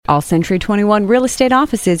All Century 21 real estate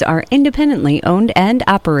offices are independently owned and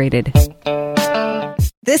operated.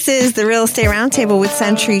 This is the Real Estate Roundtable with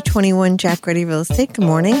Century 21 Jack Ruddy Real Estate. Good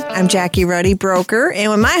morning. I'm Jackie Ruddy, broker,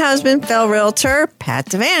 and with my husband, fellow realtor, Pat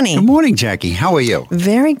Devaney. Good morning, Jackie. How are you?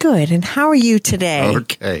 Very good. And how are you today?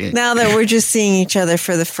 Okay. Now that we're just seeing each other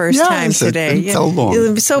for the first time today. It's so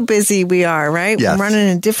long. So busy we are, right? Yes. We're running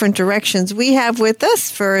in different directions. We have with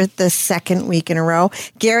us for the second week in a row,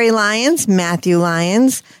 Gary Lyons, Matthew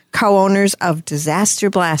Lyons, co-owners of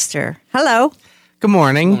Disaster Blaster. Hello. Good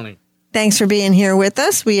morning. Good morning. Thanks for being here with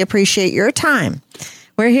us. We appreciate your time.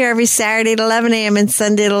 We're here every Saturday at 11 a.m. and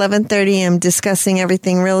Sunday at 11:30 a.m. discussing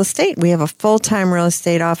everything real estate. We have a full-time real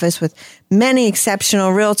estate office with many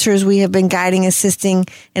exceptional realtors. We have been guiding, assisting,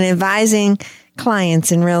 and advising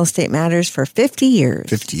clients in real estate matters for 50 years.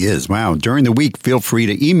 50 years. Wow. During the week, feel free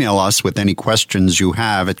to email us with any questions you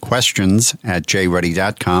have at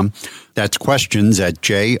questions@jruddy.com. That's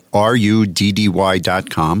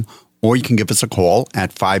questions@jruddy.com. Or you can give us a call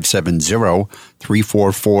at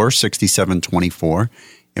 570-344-6724.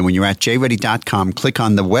 And when you're at jruddy.com, click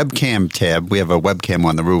on the webcam tab. We have a webcam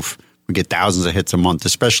on the roof. We get thousands of hits a month,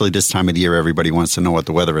 especially this time of the year. Everybody wants to know what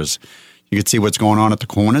the weather is. You can see what's going on at the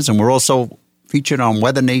corners. And we're also featured on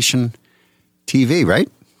Weather Nation TV, right?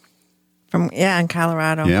 In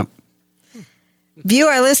Colorado. Yep. View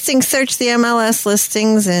our listings, search the MLS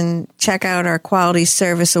listings, and check out our quality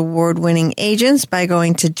service award-winning agents by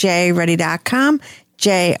going to jruddy.com,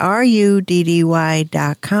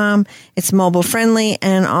 jruddy.com. It's mobile friendly,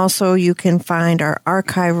 and also you can find our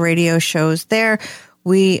archive radio shows there.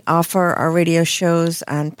 We offer our radio shows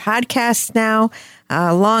on podcasts now.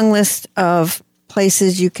 A long list of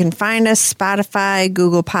places you can find us: Spotify,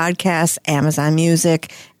 Google Podcasts, Amazon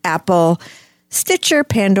Music, Apple, Stitcher,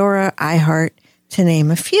 Pandora, iHeart, to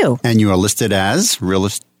name a few. And you are listed as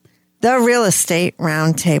the Real Estate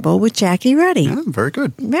Roundtable with Jackie Ruddy. Yeah, very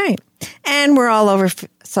good. Right. And we're all over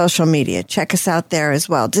social media. Check us out there as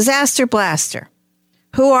well. Disaster Blaster.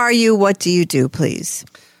 Who are you? What do you do, please?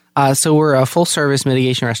 So we're a full-service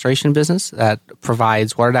mitigation restoration business that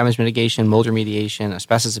provides water damage mitigation, mold remediation,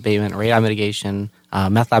 asbestos abatement, radon mitigation,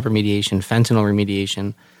 meth lab remediation, fentanyl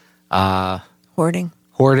remediation,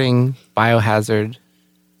 Hoarding, biohazard,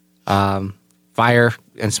 fire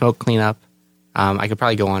and smoke cleanup. I could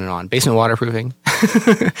probably go on and on. Basement waterproofing.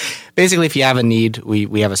 Basically, if you have a need,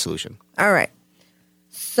 we have a solution. All right.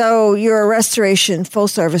 So you're a restoration,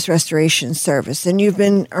 full-service restoration service, and you've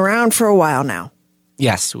been around for a while now.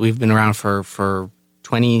 Yes, we've been around for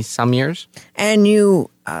 20-some years. And you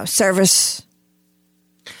service?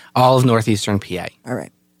 All of northeastern PA. All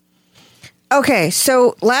right. Okay,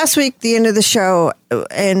 so last week, the end of the show,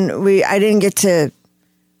 and I didn't get to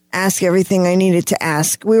ask everything I needed to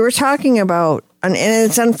ask. We were talking about, and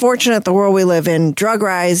it's unfortunate the world we live in, drug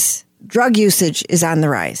usage is on the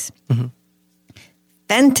rise. Mm-hmm.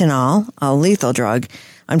 Fentanyl, a lethal drug,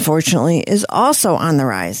 unfortunately, is also on the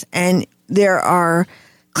rise. And there are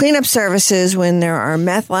cleanup services when there are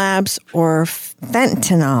meth labs or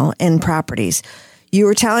fentanyl in properties. You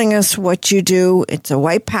were telling us what you do. It's a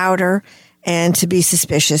white powder. And to be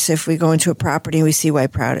suspicious if we go into a property and we see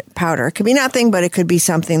white powder. It could be nothing, but it could be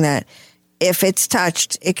something that if it's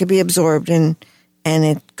touched, it could be absorbed and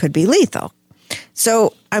it could be lethal.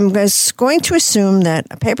 So I'm just going to assume that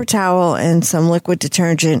a paper towel and some liquid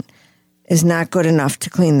detergent is not good enough to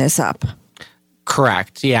clean this up.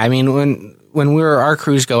 Correct. Yeah, I mean, when our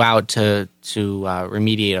crews go out to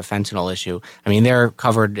remediate a fentanyl issue, I mean, they're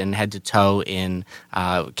covered in head to toe in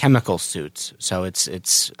chemical suits. So it's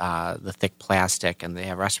the thick plastic, and they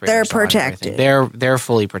have respirators. They're protected. They're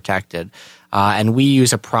fully protected. And we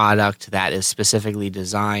use a product that is specifically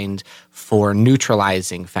designed for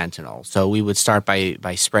neutralizing fentanyl. So we would start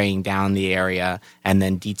by spraying down the area and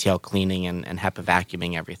then detail cleaning and HEPA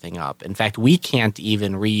vacuuming everything up. In fact, we can't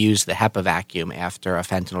even reuse the HEPA vacuum after a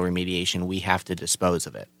fentanyl remediation. We have to dispose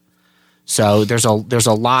of it. So there's a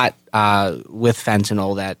lot with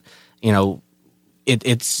fentanyl that, you know,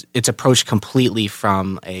 it's approached completely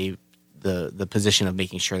from the position of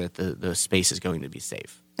making sure that the space is going to be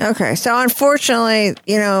safe. Okay. So unfortunately,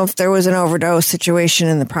 you know, if there was an overdose situation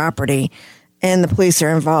in the property and the police are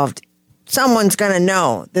involved, someone's going to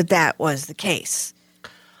know that was the case.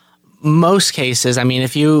 Most cases, I mean,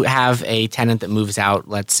 if you have a tenant that moves out,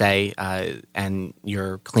 let's say, and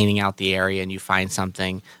you're cleaning out the area and you find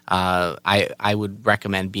something, I would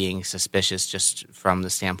recommend being suspicious just from the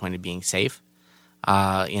standpoint of being safe.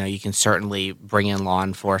 You can certainly bring in law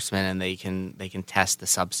enforcement and they can test the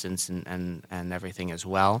substance and everything as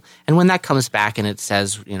well. And when that comes back and it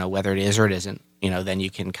says, whether it is or it isn't, then you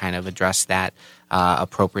can kind of address that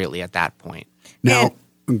appropriately at that point. Now,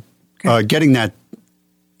 Getting that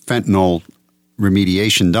fentanyl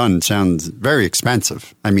remediation done sounds very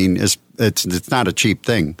expensive. I mean, it's not a cheap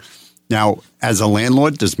thing. Now, as a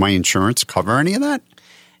landlord, does my insurance cover any of that?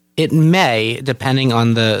 It may, depending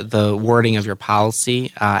on the wording of your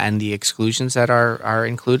policy and the exclusions that are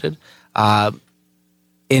included.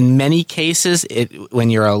 In many cases, when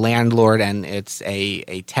you're a landlord and it's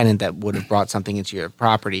a tenant that would have brought something into your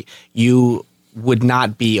property, you would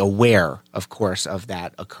not be aware, of course, of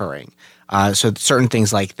that occurring. So certain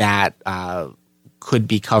things like that could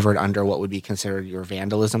be covered under what would be considered your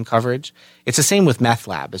vandalism coverage. It's the same with meth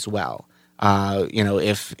lab as well.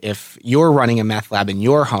 If you're running a meth lab in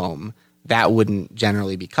your home, that wouldn't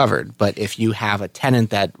generally be covered. But if you have a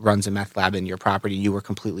tenant that runs a meth lab in your property, you were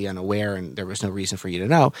completely unaware and there was no reason for you to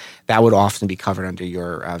know, that would often be covered under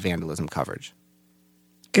your vandalism coverage.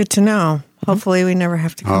 Good to know. Hopefully we never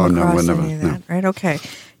have to come across any of that. Right? Okay.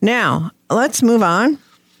 Now, let's move on.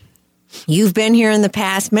 You've been here in the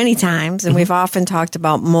past many times, and we've often talked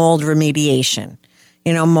about mold remediation.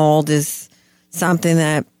 You know, mold is something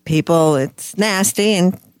that it's nasty,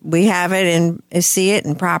 and we have it and see it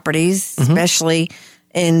in properties, especially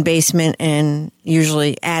in basement and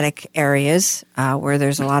usually attic areas where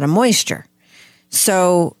there's a lot of moisture.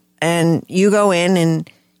 So, and you go in and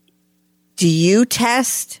do you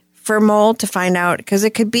test for mold to find out? Because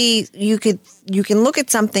it could be, you can look at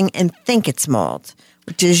something and think it's mold.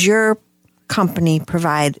 Does your company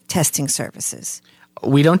provide testing services?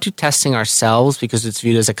 We don't do testing ourselves because it's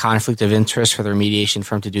viewed as a conflict of interest for the remediation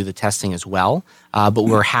firm to do the testing as well. But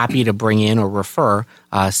we're happy to bring in or refer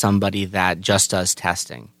somebody that just does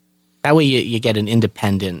testing. That way you get an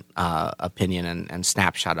independent opinion and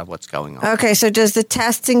snapshot of what's going on. Okay, so does the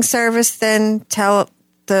testing service then tell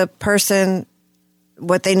the person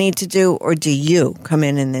what they need to do, or do you come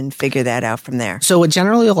in and then figure that out from there? So what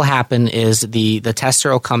generally will happen is the tester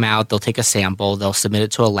will come out, they'll take a sample, they'll submit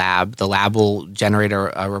it to a lab. The lab will generate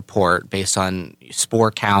a report based on spore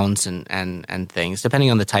counts and things, depending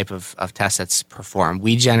on the type of test that's performed.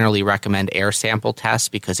 We generally recommend air sample tests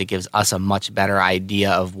because it gives us a much better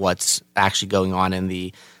idea of what's actually going on in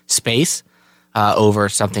the space over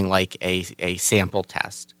something like a sample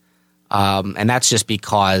test. And that's just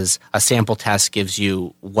because a sample test gives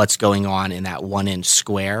you what's going on in that 1 inch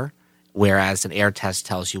square, whereas an air test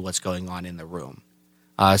tells you what's going on in the room.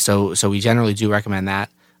 So we generally do recommend that.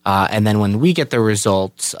 And then when we get the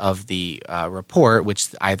results of the report,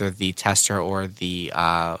 which either the tester or the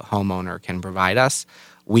homeowner can provide us,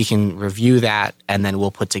 we can review that, and then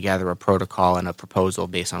we'll put together a protocol and a proposal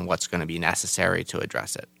based on what's going to be necessary to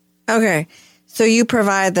address it. Okay. So you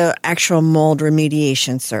provide the actual mold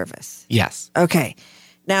remediation service? Yes. Okay.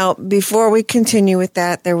 Now, before we continue with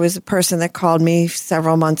that, there was a person that called me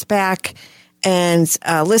several months back and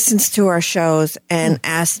listens to our shows and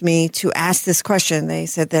asked me to ask this question. They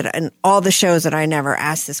said that in all the shows that I never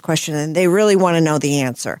asked this question, and they really want to know the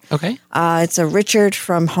answer. Okay. It's a Richard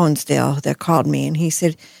from Honesdale that called me, and he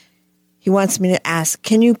said he wants me to ask,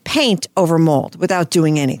 can you paint over mold without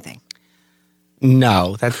doing anything?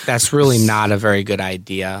 No, that's really not a very good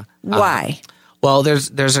idea. Why? Well,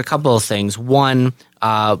 there's a couple of things. One,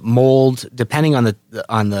 mold, depending on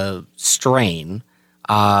the strain,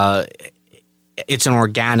 it's an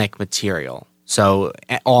organic material. So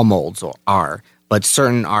all molds are, but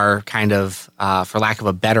certain are kind of, for lack of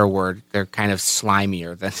a better word, they're kind of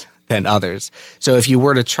slimier than others. So if you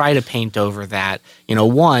were to try to paint over that,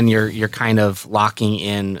 one, you're kind of locking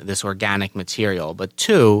in this organic material, but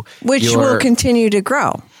two, which will continue to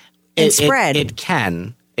grow and spread. It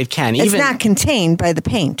can. It's not contained by the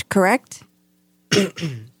paint, correct?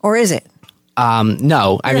 Or is it?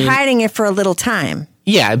 No. You're hiding it for a little time.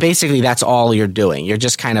 Yeah, basically that's all you're doing. You're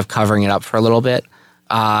just kind of covering it up for a little bit.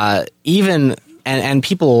 And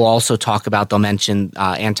people will also talk about, they'll mention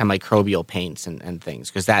antimicrobial paints and things,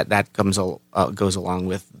 because that goes along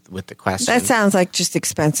with the question. That sounds like just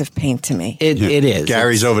expensive paint to me. It is.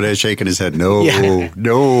 Gary's over there shaking his head.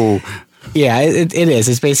 No. Yeah, it is.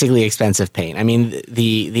 It's basically expensive paint. I mean,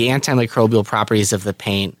 the antimicrobial properties of the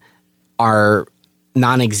paint are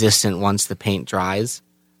non-existent once the paint dries.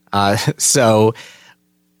 So,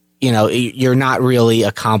 you're not really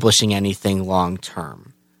accomplishing anything long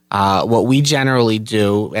term. What we generally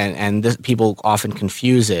do, and people often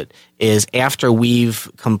confuse it, is after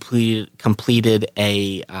we've completed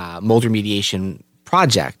a mold remediation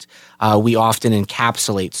project, we often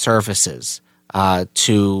encapsulate surfaces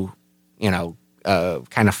to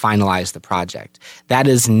kind of finalize the project. That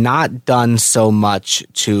is not done so much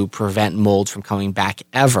to prevent mold from coming back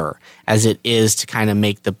ever as it is to kind of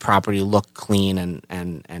make the property look clean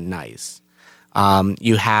and nice.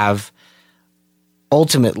 You have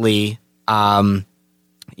ultimately,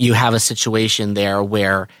 you have a situation there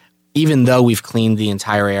where even though we've cleaned the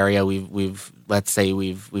entire area, we've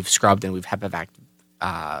scrubbed and we've HEPA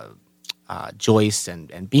joists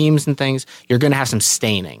and beams and things, you're going to have some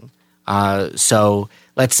staining. So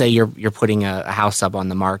let's say you're putting a house up on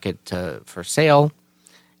the market for sale.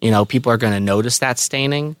 People are going to notice that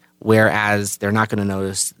staining, whereas they're not going to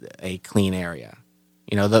notice a clean area.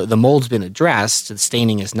 The mold's been addressed. The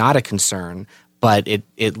staining is not a concern, but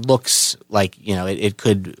it looks like, it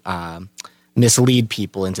could mislead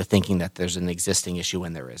people into thinking that there's an existing issue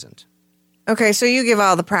when there isn't. Okay, so you give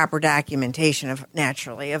all the proper documentation of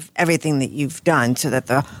everything that you've done so that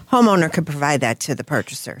the homeowner could provide that to the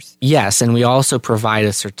purchasers. Yes, and we also provide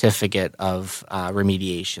a certificate of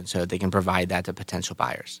remediation so that they can provide that to potential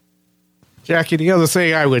buyers. Jackie, the other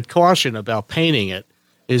thing I would caution about painting it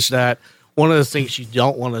is that one of the things you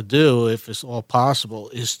don't want to do, if it's all possible,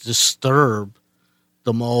 is disturb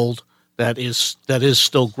the mold that is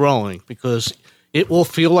still growing, because it will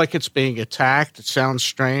feel like it's being attacked. It sounds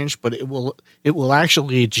strange, but it will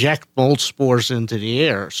actually eject mold spores into the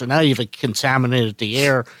air. So now you've contaminated the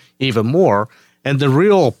air even more. And the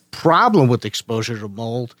real problem with exposure to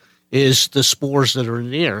mold is the spores that are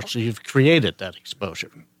in the air. So you've created that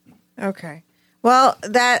exposure. Okay. Well,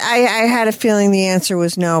 that I had a feeling the answer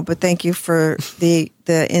was no, but thank you for the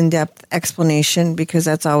in-depth explanation, because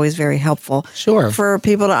that's always very helpful. Sure. For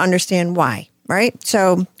people to understand why. Right?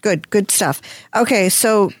 So good stuff. Okay,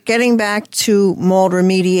 so getting back to mold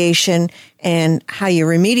remediation and how you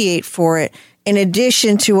remediate for it, in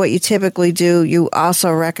addition to what you typically do, you also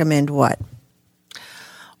recommend what?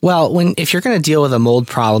 Well, if you're going to deal with a mold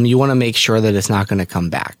problem, you want to make sure that it's not going to come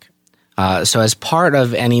back. So as part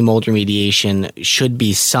of any mold remediation should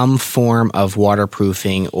be some form of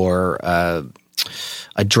waterproofing or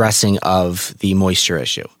addressing of the moisture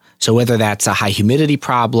issue. So whether that's a high humidity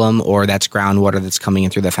problem or that's groundwater that's coming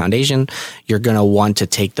in through the foundation, you're going to want to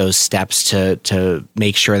take those steps to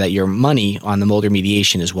make sure that your money on the mold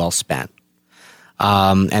remediation is well spent.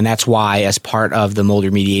 And that's why, as part of the mold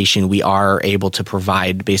remediation, we are able to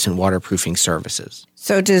provide basement waterproofing services.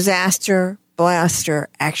 So Disaster Blaster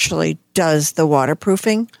actually does the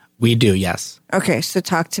waterproofing? We do, yes. Okay, so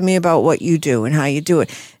talk to me about what you do and how you do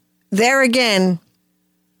it. There again,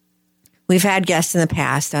 we've had guests in the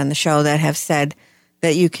past on the show that have said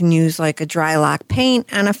that you can use like a dry lock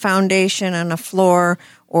paint on a foundation, on a floor,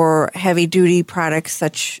 or heavy duty products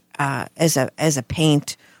such as a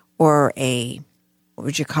paint or what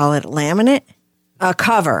would you call it, laminate? A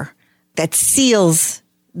cover that seals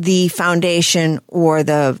the foundation or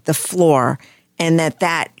the floor, and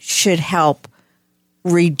that should help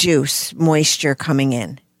reduce moisture coming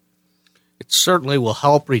in. It certainly will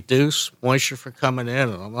help reduce moisture from coming in,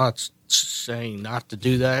 and I'm not saying not to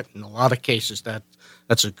do that. In a lot of cases,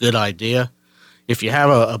 that's a good idea. If you have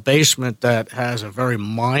a basement that has a very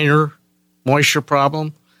minor moisture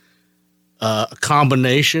problem, a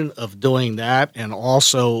combination of doing that and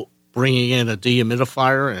also bringing in a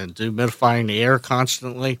dehumidifier and dehumidifying the air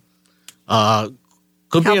constantly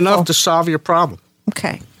could be enough to solve your problem.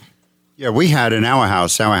 Okay. Yeah, we had in our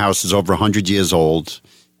house is over 100 years old.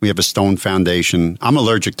 We have a stone foundation. I'm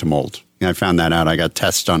allergic to mold. I found that out. I got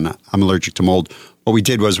tests on that. I'm allergic to mold. What we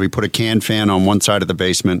did was we put a can fan on one side of the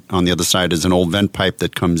basement. On the other side is an old vent pipe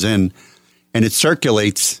that comes in, and it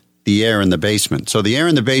circulates the air in the basement. So the air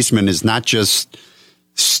in the basement is not just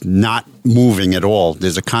not moving at all.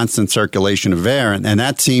 There's a constant circulation of air, and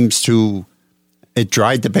that seems to, it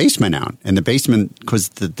dried the basement out. And the basement, because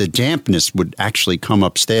the dampness would actually come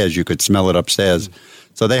upstairs. You could smell it upstairs.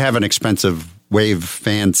 So they have an expensive wave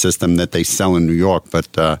fan system that they sell in New York,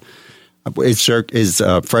 but is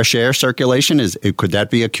fresh air circulation, could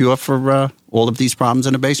that be a cure for all of these problems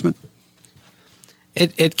in a basement?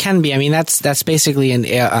 It can be. I mean, that's basically an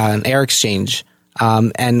air exchange.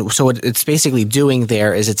 And so what it's basically doing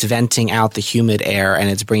there is it's venting out the humid air and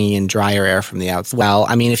it's bringing in drier air from the outside. Well,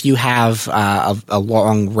 I mean, if you have a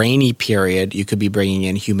long rainy period, you could be bringing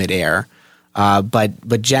in humid air.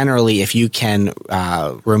 But generally, if you can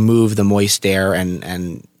remove the moist air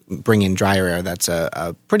and bring in drier air, that's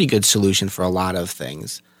a pretty good solution for a lot of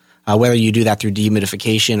things. Whether you do that through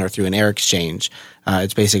dehumidification or through an air exchange,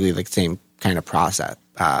 it's basically the same kind of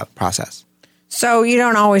process. So you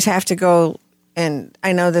don't always have to go, and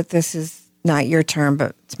I know that this is not your term,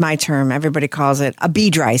 but it's my term. Everybody calls it a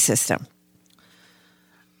B-dry system.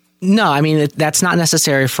 No, I mean, that's not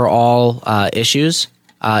necessary for all issues.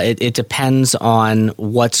 It depends on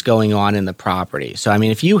what's going on in the property. So, I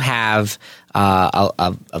mean, if you have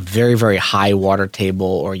a very, very high water table,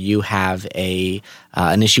 or you have an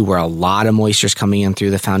issue where a lot of moisture is coming in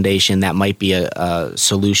through the foundation, that might be a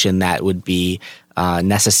solution that would be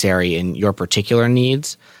necessary in your particular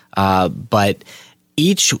needs. But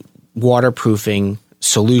each waterproofing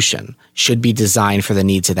solution should be designed for the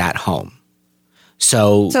needs of that home.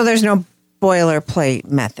 So there's no boilerplate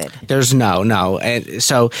method. There's no. And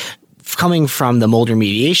so coming from the mold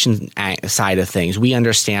remediation side of things, we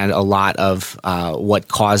understand a lot of what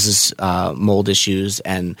causes mold issues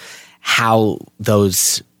and how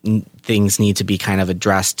those things need to be kind of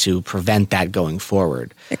addressed to prevent that going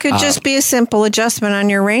forward. It could just be a simple adjustment on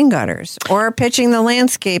your rain gutters, or pitching the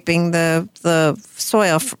landscaping, the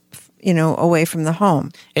soil, away from the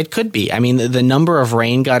home. It could be. I mean, the number of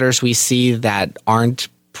rain gutters we see that aren't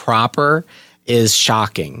proper is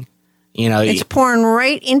shocking. It's pouring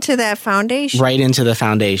right into that foundation. Right into the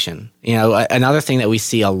foundation. Another thing that we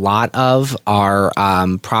see a lot of are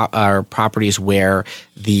properties where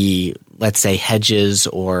the, let's say, hedges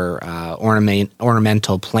or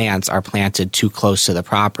ornamental plants are planted too close to the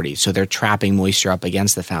property, so they're trapping moisture up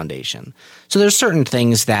against the foundation. So there's certain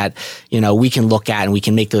things that we can look at and we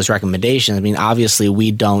can make those recommendations. I mean, obviously,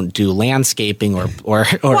 we don't do landscaping or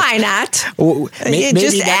why not? Maybe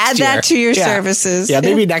just add that to your services. Yeah,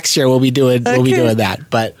 maybe next year we'll be doing that.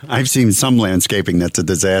 But I've seen some landscaping that's a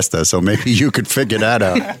disaster, so maybe you could figure that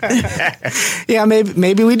out. Yeah,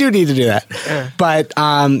 maybe we do need to do that. But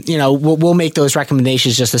we'll make those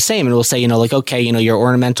recommendations just the same, and we'll say, okay, your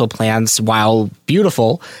ornamental plants, while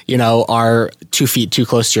beautiful, are 2 feet too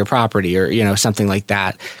close to your property, or something like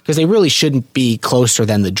that, because they really shouldn't be closer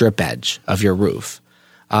than the drip edge of your roof.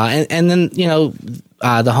 And then the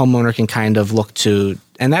homeowner can kind of look to,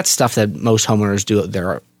 and that's stuff that most homeowners do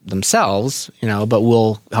themselves, but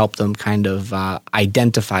we'll help them kind of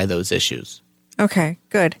identify those issues. Okay,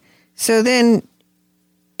 good. So then,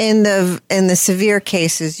 in the severe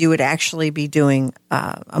cases, you would actually be doing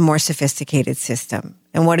a more sophisticated system.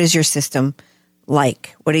 And what is your system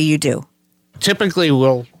like? What do you do? Typically,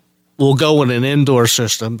 we'll go with an indoor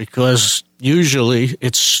system because usually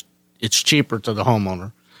it's cheaper to the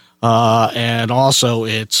homeowner, and also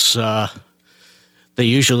it's they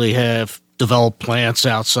usually have developed plants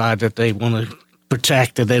outside that they want to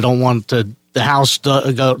protect, and they don't want the house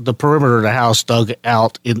the perimeter of the house dug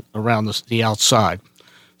out around the outside.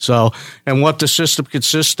 So, and what the system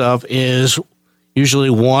consists of is usually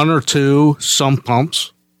 1 or 2 sump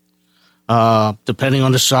pumps, depending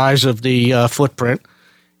on the size of the footprint.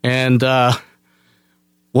 And what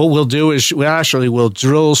we'll do is we'll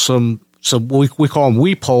drill some we call them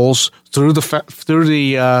weep holes through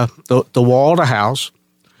the wall of the house,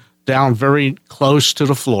 down very close to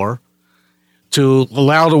the floor, to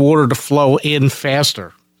allow the water to flow in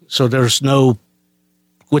faster. So there's no.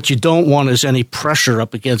 What you don't want is any pressure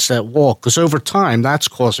up against that wall, because over time that's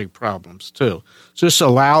causing problems too. So this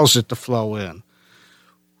allows it to flow in,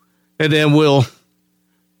 and then we'll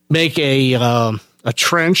make a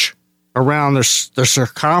trench around the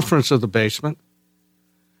circumference of the basement,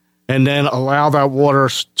 and then allow that water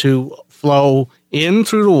to flow in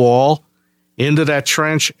through the wall, into that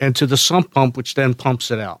trench, and to the sump pump, which then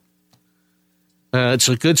pumps it out. It's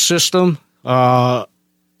a good system. For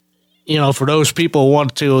those people who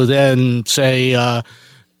want to then, say,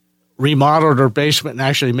 remodel their basement and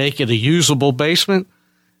actually make it a usable basement,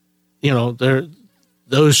 that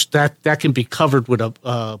can be covered with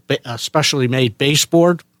a specially made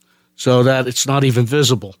baseboard so that it's not even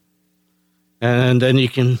visible. And then you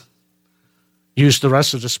can use the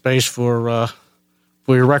rest of the space for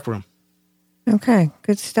your rec room. Okay,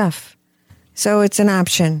 good stuff. So it's an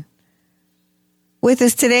option. With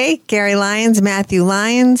us today, Gary Lyons, Matthew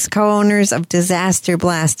Lyons, co-owners of Disaster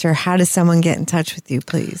Blaster. How does someone get in touch with you,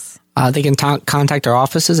 please? They can contact our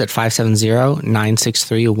offices at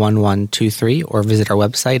 570-963-1123 or visit our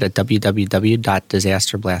website at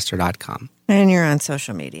www.disasterblaster.com. And you're on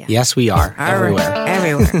social media. Yes, we are. Everywhere.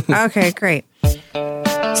 Everywhere. Okay, great.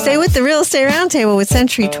 Stay with the Real Estate Roundtable with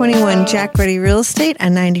Century 21 Jack Ruddy Real Estate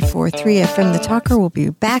on 94.3 FM The Talker. We'll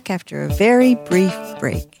be back after a very brief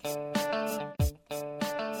break.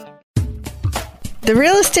 The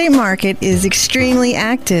real estate market is extremely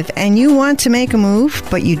active, and you want to make a move,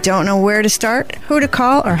 but you don't know where to start, who to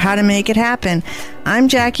call, or how to make it happen. I'm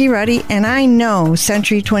Jackie Ruddy, and I know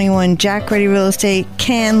Century 21 Jack Ruddy Real Estate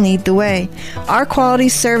can lead the way. Our quality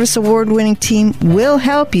service award-winning team will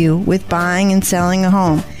help you with buying and selling a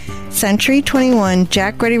home. Century 21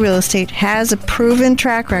 Jack Ruddy Real Estate has a proven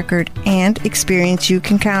track record and experience you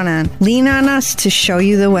can count on. Lean on us to show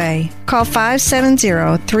you the way. Call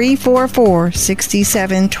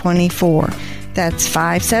 570-344-6724. That's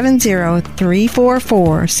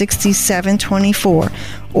 570-344-6724.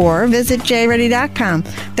 Or visit jruddy.com.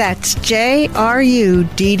 That's JRUDDY.com,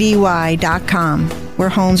 where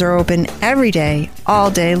homes are open every day, all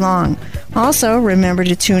day long. Also, remember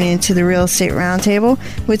to tune in to the Real Estate Roundtable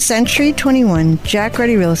with Century 21 Jack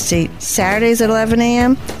Ruddy Real Estate, Saturdays at 11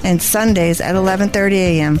 a.m. and Sundays at 11:30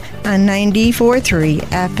 a.m. on 94.3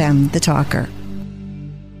 FM, The Talker.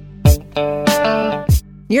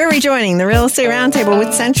 You're rejoining the Real Estate Roundtable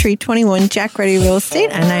with Century 21 Jack Ruddy Real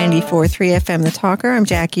Estate on 94.3 FM The Talker. I'm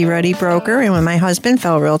Jackie Ruddy, broker, and with my husband,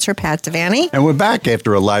 fellow realtor Pat Devaney. And we're back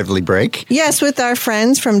after a lively break. Yes, with our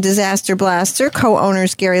friends from Disaster Blaster,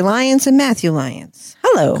 co-owners Gary Lyons and Matthew Lyons.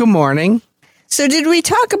 Hello. Good morning. So did we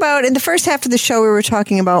talk about, in the first half of the show, we were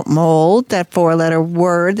talking about mold, that four-letter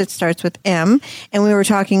word that starts with M, and we were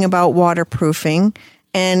talking about waterproofing.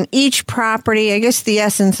 And each property, I guess the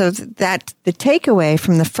essence of that, the takeaway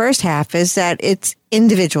from the first half is that it's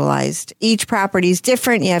individualized. Each property is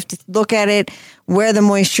different. You have to look at it, where the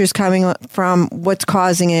moisture is coming from, what's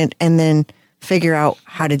causing it, and then figure out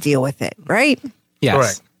how to deal with it, right? Yes.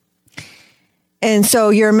 Correct. And so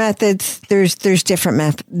your methods, there's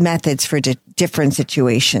different methods for different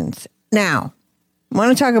situations. Now, I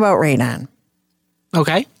want to talk about radon.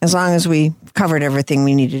 Okay. As long as we covered everything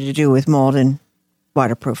we needed to do with mold and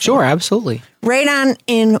waterproofing. Sure, absolutely. Radon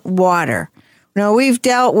in water. Now, we've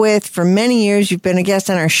dealt with, for many years, you've been a guest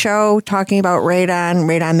on our show talking about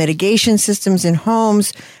radon mitigation systems in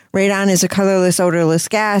homes. Radon is a colorless, odorless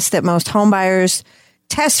gas that most home buyers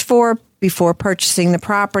test for before purchasing the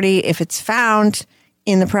property. If it's found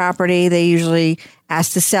in the property, they usually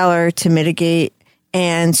ask the seller to mitigate.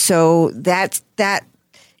 And so that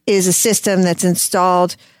is a system that's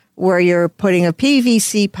installed where you're putting a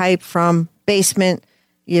PVC pipe from basement,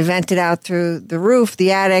 you vent it out through the roof,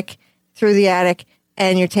 the attic, through the attic,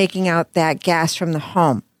 and you're taking out that gas from the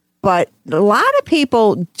home. But a lot of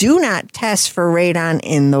people do not test for radon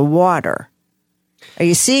in the water. Are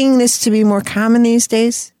you seeing this to be more common these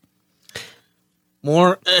days?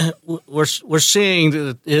 We're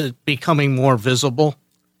seeing it becoming more visible,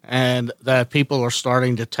 and that people are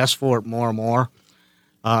starting to test for it more and more.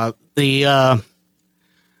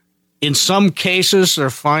 In some cases, they're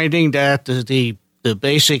finding that the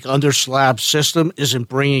basic underslab system isn't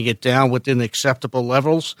bringing it down within acceptable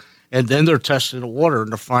levels, and then they're testing the water,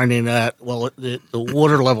 and they're finding that, well, the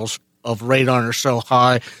water levels of radon are so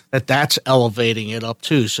high that that's elevating it up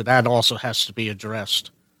too, so that also has to be addressed.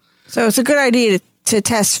 So it's a good idea to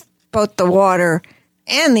test both the water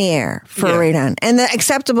and the air for radon. And the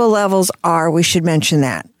acceptable levels are, we should mention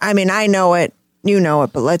that. I mean, I know it, you know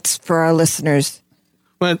it, but let's, for our listeners.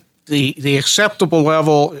 But the acceptable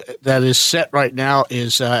level that is set right now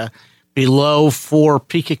is below 4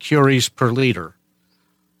 picocuries per liter.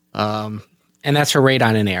 And that's for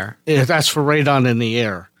radon in air. Yeah, that's for radon in the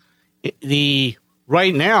air.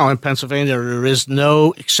 Right now in Pennsylvania, there is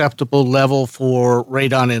no acceptable level for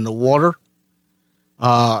radon in the water,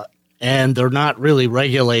 and they're not really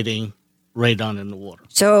regulating radon in the water.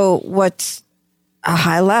 So what's a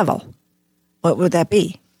high level? What would that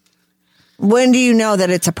be? When do you know that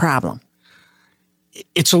it's a problem?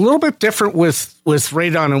 It's a little bit different with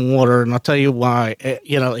radon in water, and I'll tell you why.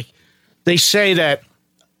 They say that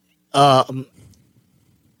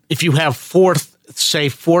if you have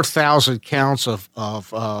 4,000 counts of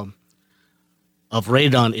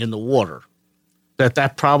radon in the water,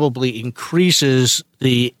 that probably increases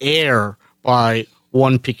the air by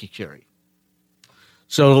 1 picocurie.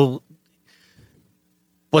 So,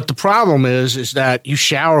 but the problem is that you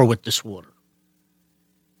shower with this water.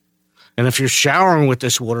 And if you're showering with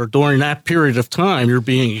this water during that period of time, you're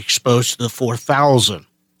being exposed to the 4,000,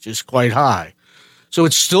 which is quite high. So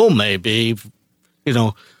it still may be,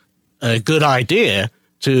 a good idea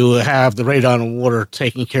to have the radon in water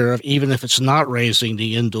taken care of, even if it's not raising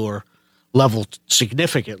the indoor level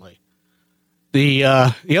significantly. The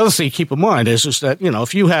other thing to keep in mind is that,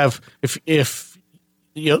 if you have,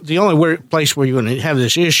 the only place where you're going to have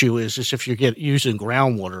this issue is if you're using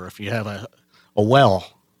groundwater, if you have a well.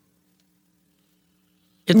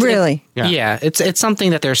 Really? It's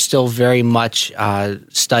something that they're still very much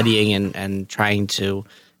studying and trying to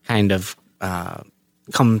kind of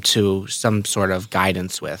come to some sort of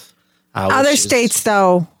guidance with. Other states,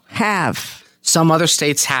 though, have. Some other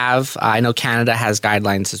states have. I know Canada has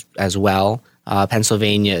guidelines as well.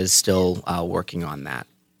 Pennsylvania is still working on that.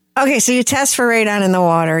 Okay, so you test for radon in the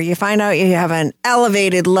water. You find out you have an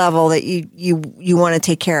elevated level that you want to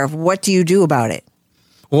take care of. What do you do about it?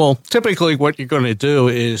 Well, typically what you're going to do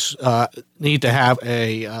is need to have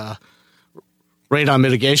a radon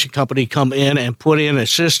mitigation company come in and put in a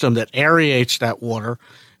system that aerates that water.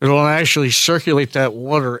 It'll actually circulate that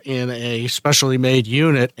water in a specially made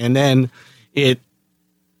unit, and then a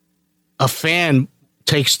fan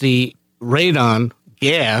takes the radon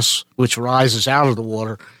gas, which rises out of the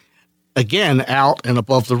water, again out and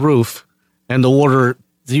above the roof, and the water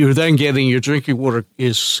you're then getting, your drinking water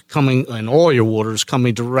is coming, and all your water is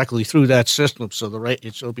coming directly through that system, so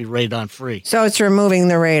it'll be radon free. So it's removing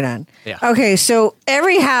the radon. Yeah. Okay, so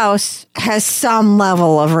every house has some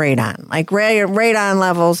level of radon, like radon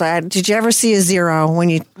levels. Did you ever see a zero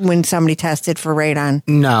when somebody tested for radon?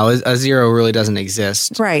 No, a zero really doesn't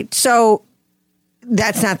exist. Right. So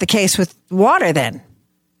that's not the case with water then.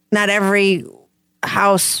 Not every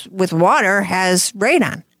house with water has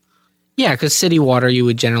radon. Yeah, because city water, you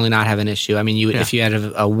would generally not have an issue. I mean, if you had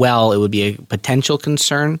a well, it would be a potential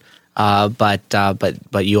concern. But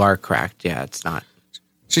you are correct. Yeah, it's not.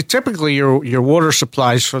 See, typically your water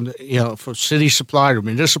supplies from city supplied or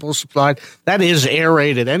municipal supplied, that is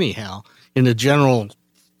aerated anyhow in the general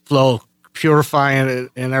flow, purifying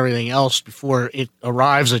it and everything else before it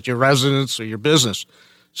arrives at your residence or your business.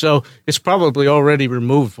 So it's probably already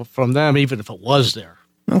removed from them, even if it was there.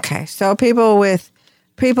 Okay, so people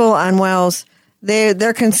on wells,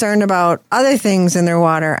 they're concerned about other things in their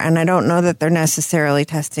water, and I don't know that they're necessarily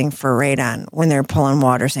testing for radon when they're pulling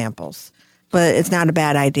water samples. But it's not a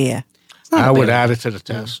bad idea. I would add it to the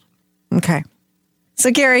test. Okay.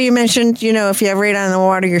 So, Gary, you mentioned, if you have radon in the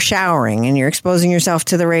water, you're showering and you're exposing yourself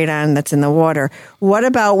to the radon that's in the water. What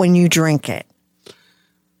about when you drink it?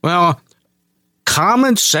 Well,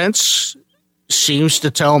 common sense seems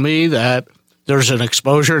to tell me that there's an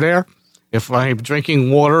exposure there. If I'm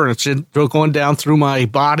drinking water and it's going down through my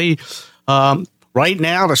body, right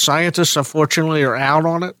now the scientists, unfortunately, are out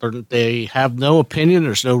on it. They have no opinion.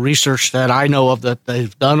 There's no research that I know of that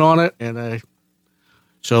they've done on it. And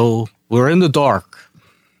so we're in the dark.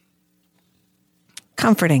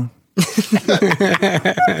 Comforting.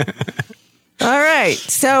 All right.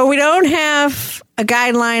 So we don't have a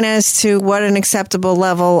guideline as to what an acceptable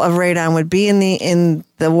level of radon would be in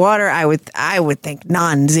the water. I would think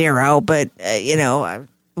non-zero, but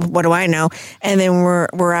what do I know? And then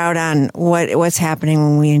we're out on what's happening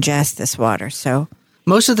when we ingest this water. So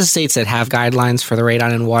most of the states that have guidelines for the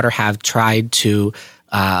radon in water have tried to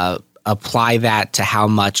apply that to how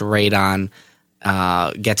much radon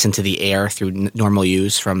gets into the air through normal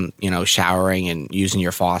use from showering and using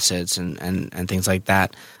your faucets and things like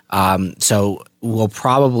that. So we'll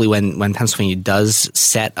probably, when Pennsylvania does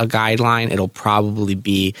set a guideline, it'll probably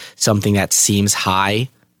be something that seems high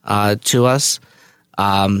to us.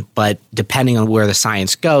 But depending on where the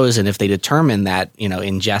science goes, and if they determine that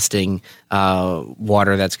ingesting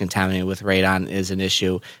water that's contaminated with radon is an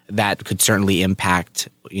issue, that could certainly impact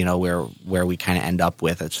where we kind of end up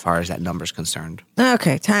with as far as that number is concerned.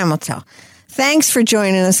 Okay, time will tell. Thanks for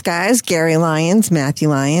joining us, guys. Gary Lyons, Matthew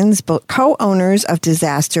Lyons, both co-owners of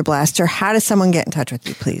Disaster Blaster. How does someone get in touch with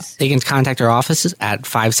you, please? They can contact our offices at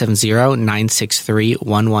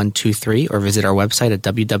 570-963-1123 or visit our website at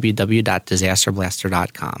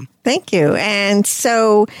www.disasterblaster.com. Thank you. And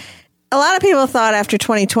so a lot of people thought after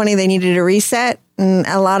 2020 they needed a reset, and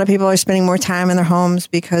a lot of people are spending more time in their homes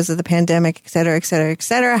because of the pandemic, et cetera, et cetera, et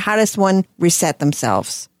cetera. How does one reset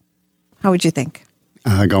themselves? How would you think?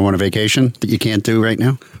 Go on a vacation that you can't do right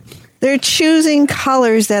now? They're choosing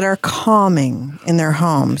colors that are calming in their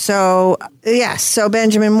home. So, yes. So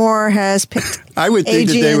Benjamin Moore has picked I would think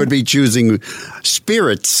that they would be choosing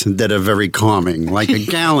spirits that are very calming, like a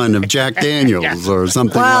gallon of Jack Daniels or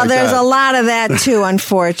something like that. Well, there's a lot of that, too,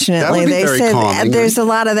 unfortunately. That would be very calming. There's a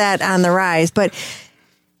lot of that on the rise. But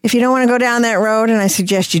if you don't want to go down that road, and I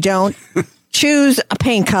suggest you don't, choose a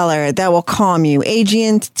paint color that will calm you.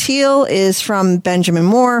 Aegean Teal is from Benjamin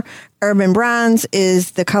Moore. Urban Bronze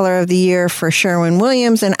is the color of the year for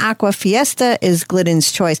Sherwin-Williams. And Aqua Fiesta is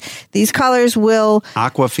Glidden's choice. These colors will...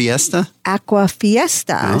 Aqua Fiesta? Aqua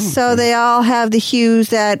Fiesta. Oh, so they all have the hues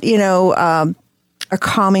that, are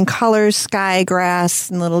calming colors, sky, grass,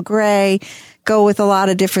 and little gray. Go with a lot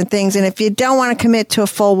of different things. And if you don't want to commit to a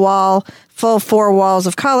full 4 walls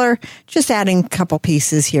of color, just adding a couple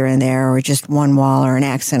pieces here and there, or just one wall or an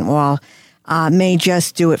accent wall may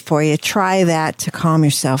just do it for you. Try that to calm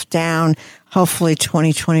yourself down. Hopefully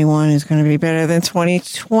 2021 is going to be better than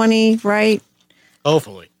 2020, right?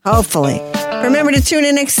 Hopefully. Hopefully. Remember to tune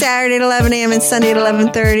in next Saturday at 11 a.m. and Sunday at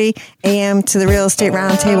 11:30 a.m. to the Real Estate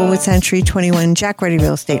Roundtable with Century 21 Jack Ruddy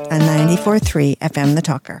Real Estate on 94.3 FM The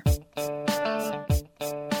Talker.